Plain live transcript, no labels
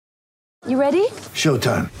You ready?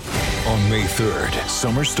 Showtime. On May 3rd,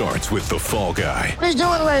 summer starts with The Fall Guy. Let's do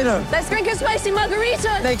it later. Let's drink a spicy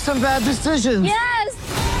margarita. Make some bad decisions. Yes!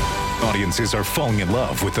 Audiences are falling in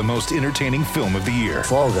love with the most entertaining film of the year.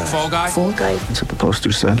 Fall guy. Fall Guy? Fall guy. That's what the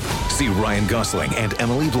poster said. See Ryan Gosling and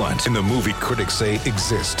Emily Blunt in the movie critics say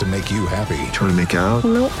exists to make you happy. Trying to make it out?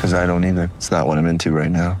 Nope. Because I don't either. It's not what I'm into right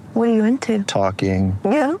now. What are you into? Talking.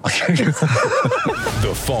 Yeah.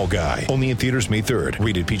 The Fall Guy. Only in theaters May 3rd.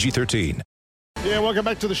 Rated PG-13. Yeah, welcome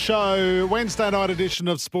back to the show. Wednesday night edition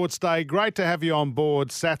of Sports Day. Great to have you on board.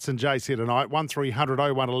 Sats and Jace here tonight. 1300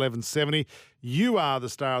 01 1170. You are the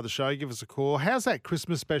star of the show. Give us a call. How's that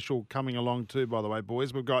Christmas special coming along too, by the way,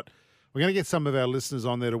 boys? We're going to get some of our listeners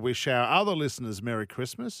on there to wish our other listeners Merry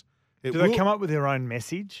Christmas. Do they come up with their own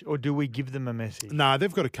message, or do we give them a message? No,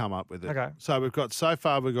 they've got to come up with it. Okay. So we've got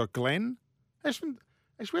Glenn. Actually,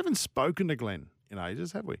 we haven't spoken to Glenn in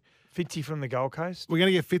ages, have we? Fitzy from the Gold Coast. We're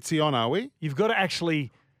going to get Fitzy on, are we? You've got to actually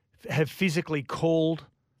have physically called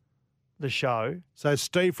the show. So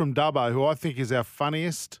Steve from Dubbo, who I think is our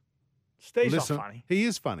funniest. Steve's Listen, not funny. He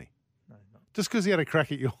is funny. No, he's not. Just because he had a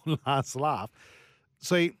crack at your last laugh.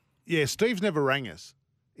 See, yeah, Steve's never rang us.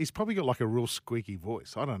 He's probably got like a real squeaky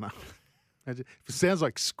voice. I don't know. It sounds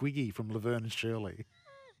like Squiggy from Laverne and Shirley.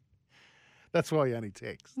 That's why he only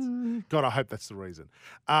texts. God, I hope that's the reason.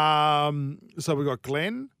 So we've got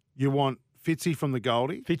Glenn. You want Fitzy from the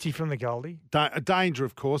Goldie. Fitzy from the Goldie. A danger,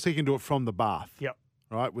 of course. He can do it from the bath. Yep.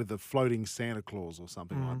 Right, with the floating Santa Claus or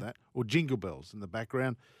something like Mm. that. Or Jingle Bells in the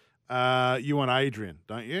background. You want Adrian,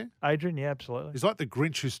 don't you? Adrian, yeah, absolutely. He's like the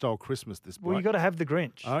Grinch who stole Christmas, this bloke. Well, you got to have the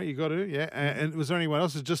Grinch. Oh, you got to, yeah. And was there anyone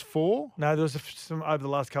else? Is it just four? No, there was some over the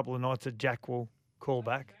last couple of nights that Jack will call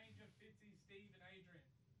back.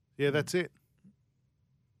 Yeah, that's it.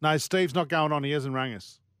 No, Steve's not going on. He hasn't rang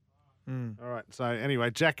us. Mm. All right. So anyway,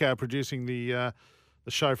 Jack producing the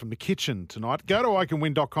show from the kitchen tonight. Go to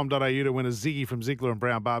iCanWin.com.au to win a Ziggy from Ziegler and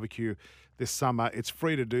Brown Barbecue this summer. It's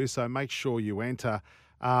free to do, so make sure you enter.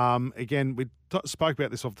 Again, we spoke about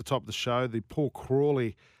this off the top of the show, the Paul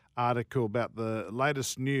Crawley article about the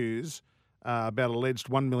latest news about alleged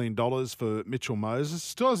 $1 million for Mitchell Moses.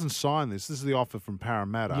 Still hasn't signed this. This is the offer from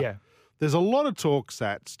Parramatta. Yeah. There's a lot of talk,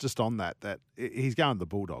 Sats, just on that he's going to the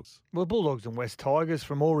Bulldogs. Well, Bulldogs and West Tigers,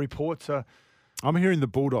 from all reports, are. I'm hearing the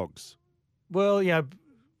Bulldogs. Well,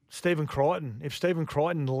 Stephen Crichton. If Stephen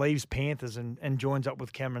Crichton leaves Panthers and joins up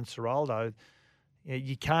with Cameron Ciraldo,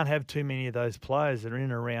 you can't have too many of those players that are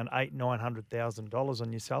in around $800,000-$900,000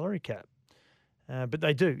 on your salary cap. But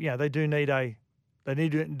they do. They do need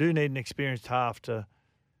an experienced half to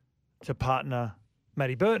partner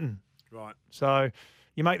Matty Burton. Right. So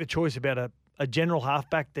you make the choice about a general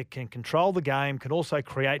halfback that can control the game, can also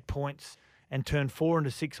create points and turn 4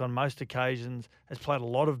 into 6 on most occasions, has played a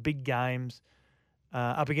lot of big games,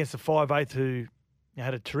 up against a 5'8" who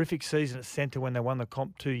had a terrific season at centre when they won the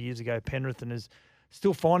comp 2 years ago, Penrith, and is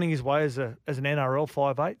still finding his way as an NRL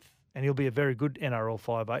 5'8", and he'll be a very good NRL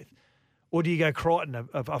 5'8". Or do you go Crichton,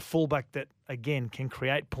 a fullback that, again, can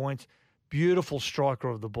create points, beautiful striker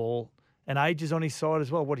of the ball, and age is on his side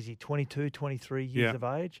as well. What is he, 22, 23 years of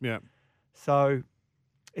age? Yeah. So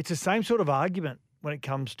it's the same sort of argument when it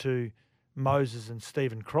comes to Moses and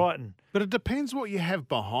Stephen Crichton. But it depends what you have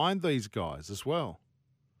behind these guys as well.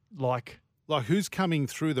 Like who's coming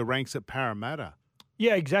through the ranks at Parramatta?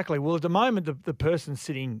 Yeah, exactly. Well, at the moment, the person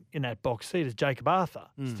sitting in that box seat is Jacob Arthur.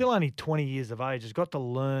 Still only 20 years of age. Has got to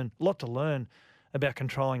learn a lot to learn about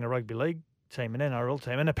controlling a rugby league team, an NRL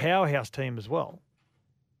team, and a powerhouse team as well.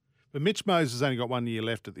 But Mitch Moses has only got 1 year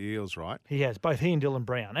left at the Eels, right? He has, both he and Dylan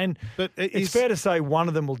Brown. But it's fair to say one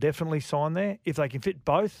of them will definitely sign there. If they can fit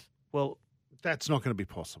both, well... That's not going to be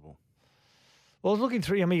possible. Well, I was looking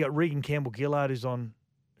through, you got Regan Campbell-Gillard who's on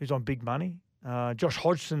big money. Josh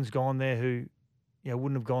Hodgson's gone there who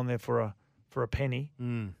wouldn't have gone there for a penny.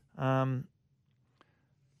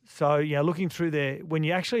 So, looking through there, when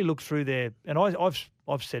you actually look through there, and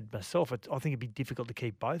I've said myself, I think it'd be difficult to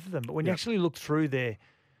keep both of them, but when you actually look through their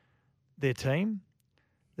team,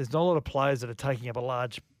 there's not a lot of players that are taking up a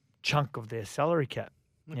large chunk of their salary cap.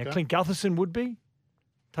 Okay. Clint Gutherson would be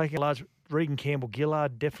taking a large. Regan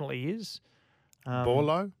Campbell-Gillard definitely is.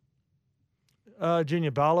 Barlow?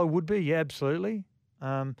 Junior Barlow would be, yeah, absolutely.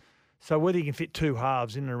 So whether you can fit two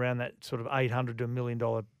halves in and around that sort of $800,000 to $1 million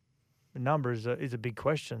number is a big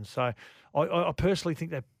question. So I personally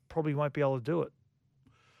think they probably won't be able to do it.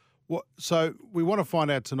 So we want to find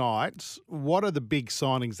out tonight, what are the big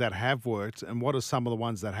signings that have worked and what are some of the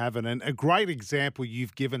ones that haven't? And a great example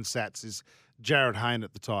you've given, Sats, is Jared Hayne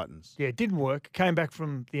at the Titans. Yeah, it didn't work. Came back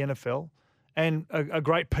from the NFL and a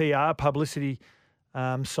great PR publicity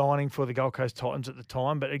signing for the Gold Coast Titans at the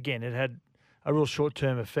time. But again, it had a real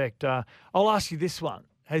short-term effect. I'll ask you this one.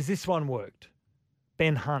 Has this one worked?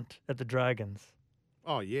 Ben Hunt at the Dragons.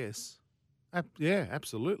 Oh, yes. Yeah,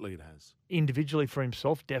 absolutely it has. Individually for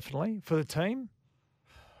himself, definitely. For the team?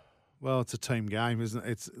 Well, it's a team game, isn't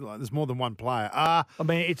it? There's more than one player. I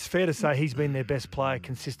mean, it's fair to say he's been their best player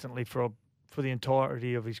consistently for the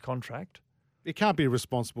entirety of his contract. He can't be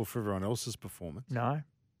responsible for everyone else's performance. No.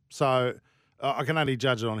 So I can only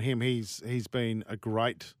judge it on him. He's been a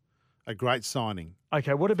great signing.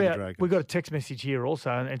 Okay, what the about, Dragons. we've got a text message here also,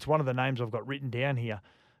 and it's one of the names I've got written down here.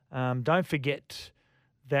 Don't forget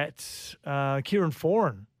that Kieran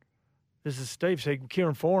Foran, this is Steve, so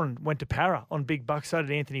Kieran Foran went to Para on big bucks, so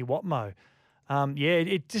did Anthony Watmo.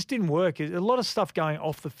 It just didn't work. A lot of stuff going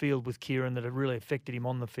off the field with Kieran that had really affected him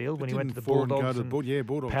on the field when he went to the Bulldogs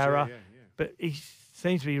Bulldogs, Para. yeah. But he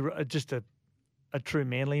seems to be just a true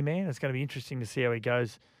manly man. It's going to be interesting to see how he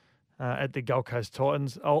goes at the Gold Coast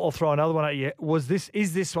Titans. I'll throw another one at you.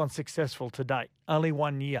 Is this one successful to date? Only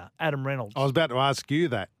 1 year. Adam Reynolds. I was about to ask you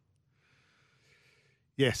that.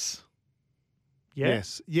 Yes. Yeah?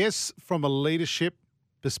 Yes, from a leadership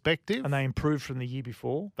perspective. And they improved from the year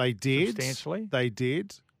before. They did. Substantially. They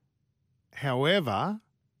did. However,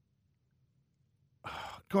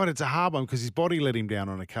 God, it's a hard one because his body let him down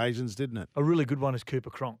on occasions, didn't it? A really good one is Cooper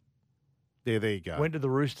Cronk. Yeah, there you go. Went to the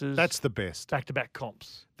Roosters. That's the best. Back-to-back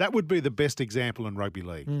comps. That would be the best example in rugby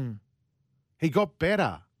league. Mm. He got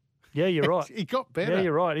better. Yeah, you're right. He got better. Yeah,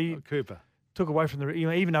 you're right. He Cooper. took away from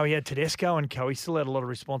even though he had Tedesco and co, he still had a lot of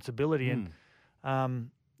responsibility. And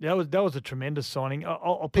that was a tremendous signing.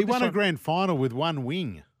 I'll put He this won a one- grand final with one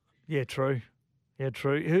wing. Yeah, true. Yeah,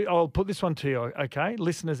 true. I'll put this one to you, okay?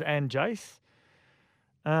 Listeners and Jace.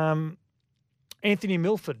 Anthony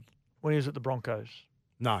Milford, when he was at the Broncos.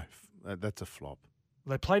 No, that's a flop.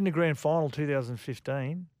 They played in the grand final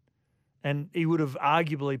 2015, and he would have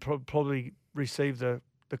arguably probably received the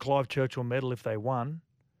Clive Churchill medal if they won.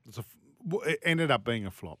 It ended up being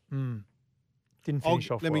a flop. Didn't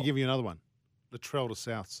finish off Let well. me give you another one. Latrell to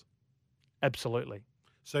Souths. Absolutely.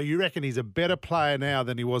 So you reckon he's a better player now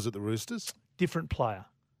than he was at the Roosters? Different player.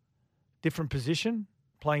 Different position,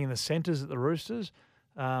 playing in the centres at the Roosters.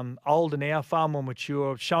 Older now, far more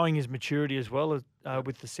mature, showing his maturity as well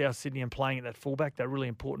with the South Sydney and playing at that fullback, that really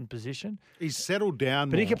important position. He's settled down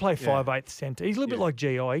But more. he can play Yeah. 5/8 centre. He's a little bit like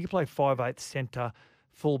GI. He can play 5/8 centre,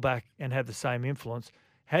 fullback, and have the same influence.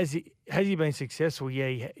 Has he been successful? Yeah,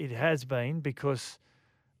 it has been because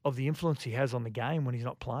of the influence he has on the game when he's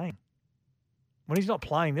not playing. When he's not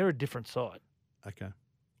playing, they're a different side. Okay.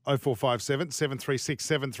 0457 736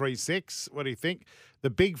 736. What do you think? The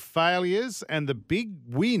big failures and the big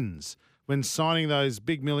wins when signing those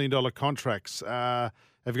big $1 million contracts. Have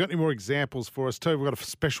you got any more examples for us too? We've got a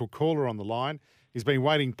special caller on the line. He's been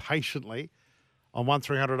waiting patiently on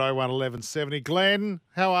 1300 01 1170. Glenn,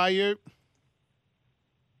 how are you?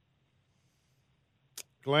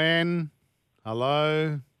 Glenn,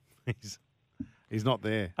 hello. He's not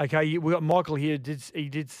there. Okay, we got Michael here. He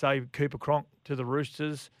did say Cooper Cronk to the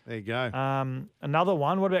Roosters. There you go. Another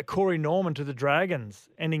one. What about Corey Norman to the Dragons,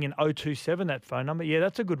 ending in 027, that phone number? Yeah,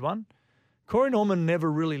 that's a good one. Corey Norman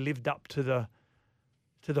never really lived up to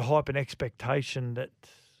the hype and expectation that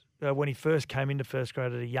when he first came into first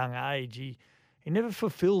grade at a young age, he never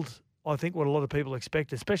fulfilled, I think, what a lot of people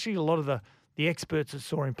expect, especially a lot of the experts that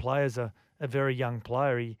saw him play as a very young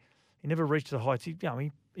player. He never reached the heights.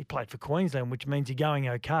 He played for Queensland, which means you're going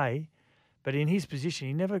okay. But in his position,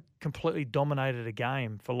 he never completely dominated a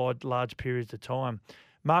game for large periods of time.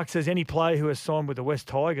 Mark says any player who has signed with the West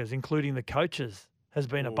Tigers, including the coaches, has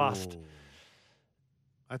been a bust. Ooh.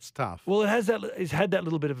 That's tough. Well, it's had that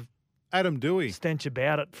little bit of Adam Dewey. stench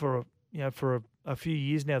about it for a few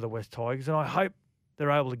years now, the West Tigers, and I hope they're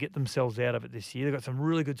able to get themselves out of it this year. They've got some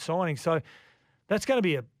really good signings. So that's going to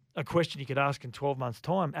be a question you could ask in 12 months'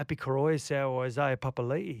 time. Api Koroisau or Isaiah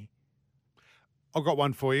Papali'i. I've got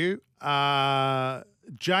one for you.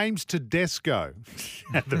 James Tedesco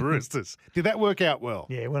at the Roosters. Did that work out well?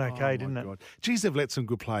 Yeah, it went okay, Oh, didn't my it? God. Geez, they've let some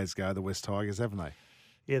good players go, the West Tigers, haven't they?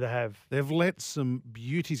 Yeah, they have. They've let some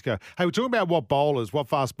beauties go. Hey, we're talking about what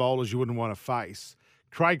fast bowlers you wouldn't want to face.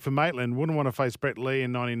 Craig from Maitland wouldn't want to face Brett Lee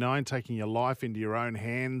in 99, taking your life into your own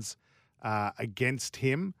hands against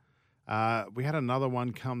him. We had another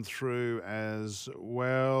one come through as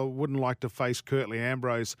well. Wouldn't like to face Curtly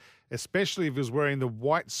Ambrose, especially if he was wearing the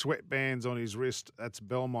white sweatbands on his wrist. That's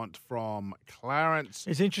Belmont from Clarence.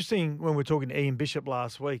 It's interesting when we were talking to Ian Bishop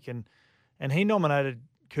last week, and he nominated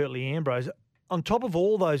Curtly Ambrose on top of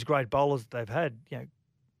all those great bowlers that they've had.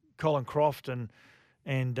 Colin Croft and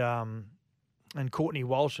Courtney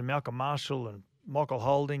Walsh and Malcolm Marshall and Michael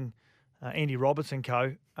Holding, Andy Roberts and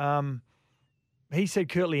co. He said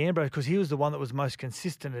Curtly Ambrose because he was the one that was most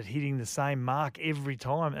consistent at hitting the same mark every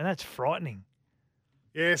time, and that's frightening.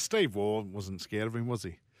 Yeah, Steve Waugh wasn't scared of him, was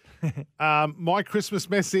he? My Christmas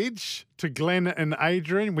message to Glenn and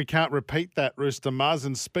Adrian. We can't repeat that, Rooster Muzz.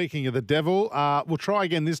 And speaking of the devil, we'll try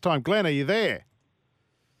again this time. Glenn, are you there?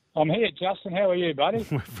 I'm here, Justin. How are you, buddy?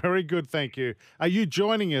 Very good, thank you. Are you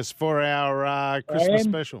joining us for our Christmas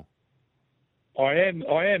special? I am,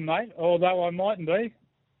 mate, although I mightn't be.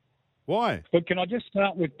 Why? But can I just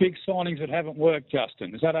start with big signings that haven't worked,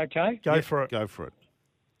 Justin? Is that okay? Go for it. Go for it.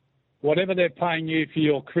 Whatever they're paying you for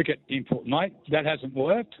your cricket input, mate, that hasn't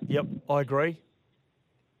worked. Yep, I agree.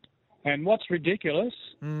 And what's ridiculous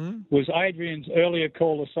was Adrian's earlier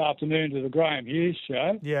call this afternoon to the Graham Hughes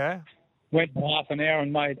show. Yeah. Went for half an hour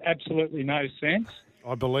and made absolutely no sense.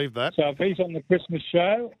 I believe that. So if he's on the Christmas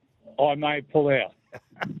show, I may pull out.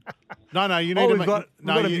 No, you need to we've got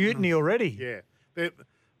a mutiny already. Yeah.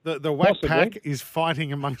 The whack Possibly. pack is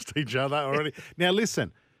fighting amongst each other already. Now,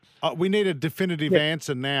 listen, we need a definitive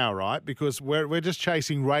answer now, right? Because we're just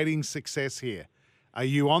chasing ratings success here. Are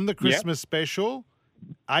you on the Christmas special?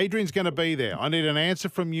 Adrian's going to be there. I need an answer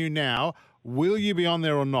from you now. Will you be on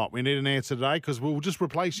there or not? We need an answer today because we'll just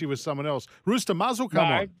replace you with someone else. Rooster Muzz will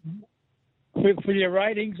come on. For your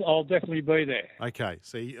ratings, I'll definitely be there. Okay.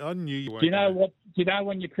 See, I knew you weren't. Do you know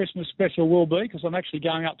when your Christmas special will be? Because I'm actually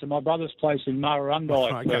going up to my brother's place in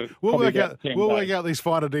Murrurundi. Okay. We'll work out these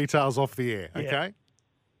finer details off the air. Okay. Yeah.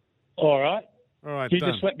 All right. All right. You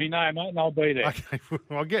done. just let me know, mate, and I'll be there. Okay.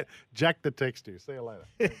 I'll get Jack to text you. See you later.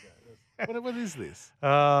 There you go. What is this?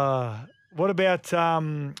 What about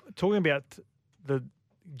talking about the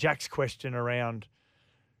Jack's question around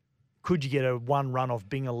could you get a one run off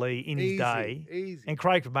Binger Lee in his day? Easy. And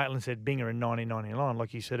Craig from Maitland said Binger in 1999,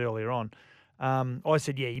 like you said earlier on. I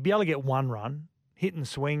said, yeah, you'd be able to get one run, hit and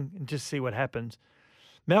swing, and just see what happens.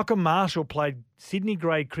 Malcolm Marshall played Sydney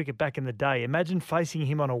grade cricket back in the day. Imagine facing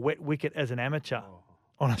him on a wet wicket as an amateur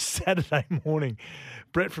on a Saturday morning.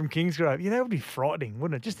 Brett from Kingsgrove. Yeah, that would be frightening,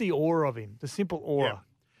 wouldn't it? Just the aura of him, the simple aura.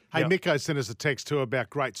 Hey, Miko sent us a text too about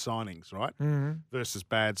great signings, right? Versus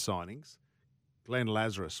bad signings. Glenn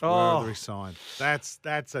Lazarus, wherever he signed. That's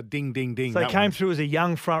a ding, ding, ding. So he came through as a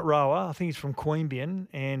young front rower. I think he's from Queanbeyan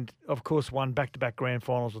and, of course, won back-to-back grand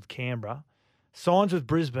finals with Canberra. Signs with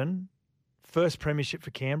Brisbane, first premiership for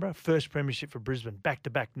Canberra, first premiership for Brisbane,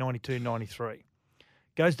 back-to-back 92-93.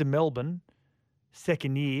 Goes to Melbourne,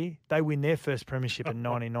 second year. They win their first premiership in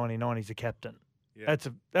 1999. He's the captain. Yeah.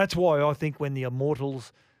 That's why I think when the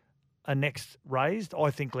Immortals are next raised, I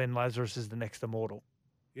think Glenn Lazarus is the next Immortal.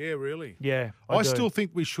 Yeah, really? Yeah, I still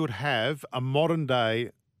think we should have a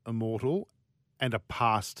modern-day Immortal and a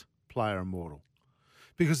past player Immortal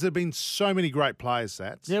because there have been so many great players,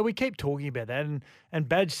 Sats. Yeah, we keep talking about that, and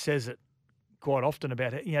Badge says it quite often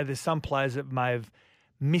about it. You know, there's some players that may have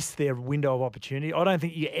missed their window of opportunity. I don't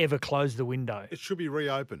think you ever close the window. It should be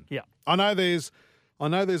reopened. Yeah. I know there's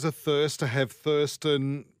a thirst to have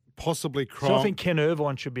Thurston, possibly Cronk. So I think Ken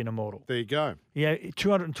Irvine should be an Immortal. There you go. Yeah,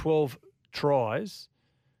 212 tries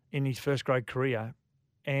in his first grade career,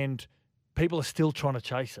 and people are still trying to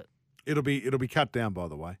chase it. It'll be cut down, by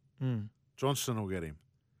the way. Johnston will get him.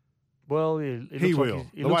 Well, he will.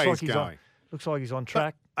 The way he's going. Looks like he's on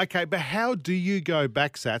track. Okay, but how do you go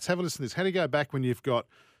back, Sats? Have a listen to this. How do you go back when you've got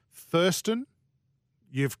Thurston,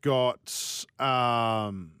 you've got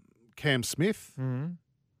Cam Smith,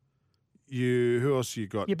 who else you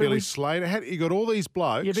got? Billy Slater. You got all these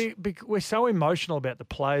blokes. Yeah, we're so emotional about the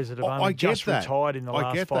players that have only just retired in the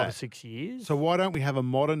last 5 or 6 years. So why don't we have a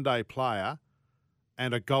modern-day player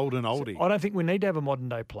and a golden oldie? I don't think we need to have a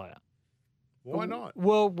modern-day player. Why not?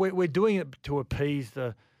 Well, we're doing it to appease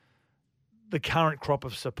the current crop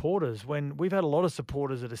of supporters when we've had a lot of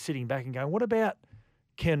supporters that are sitting back and going, what about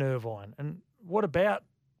Ken Irvine? And what about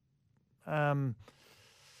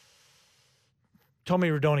Tommy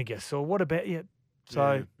Rodonigas, or what about you?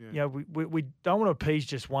 So we don't want to appease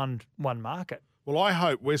just one market. Well, I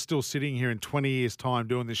hope we're still sitting here in 20 years' time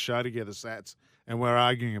doing this show together, Sats, and we're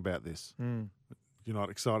arguing about this. You're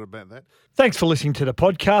not excited about that? Thanks for listening to the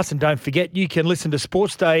podcast, and don't forget you can listen to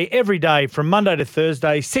Sports Day every day from Monday to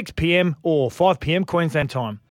Thursday, 6 p.m. or 5 p.m. Queensland time.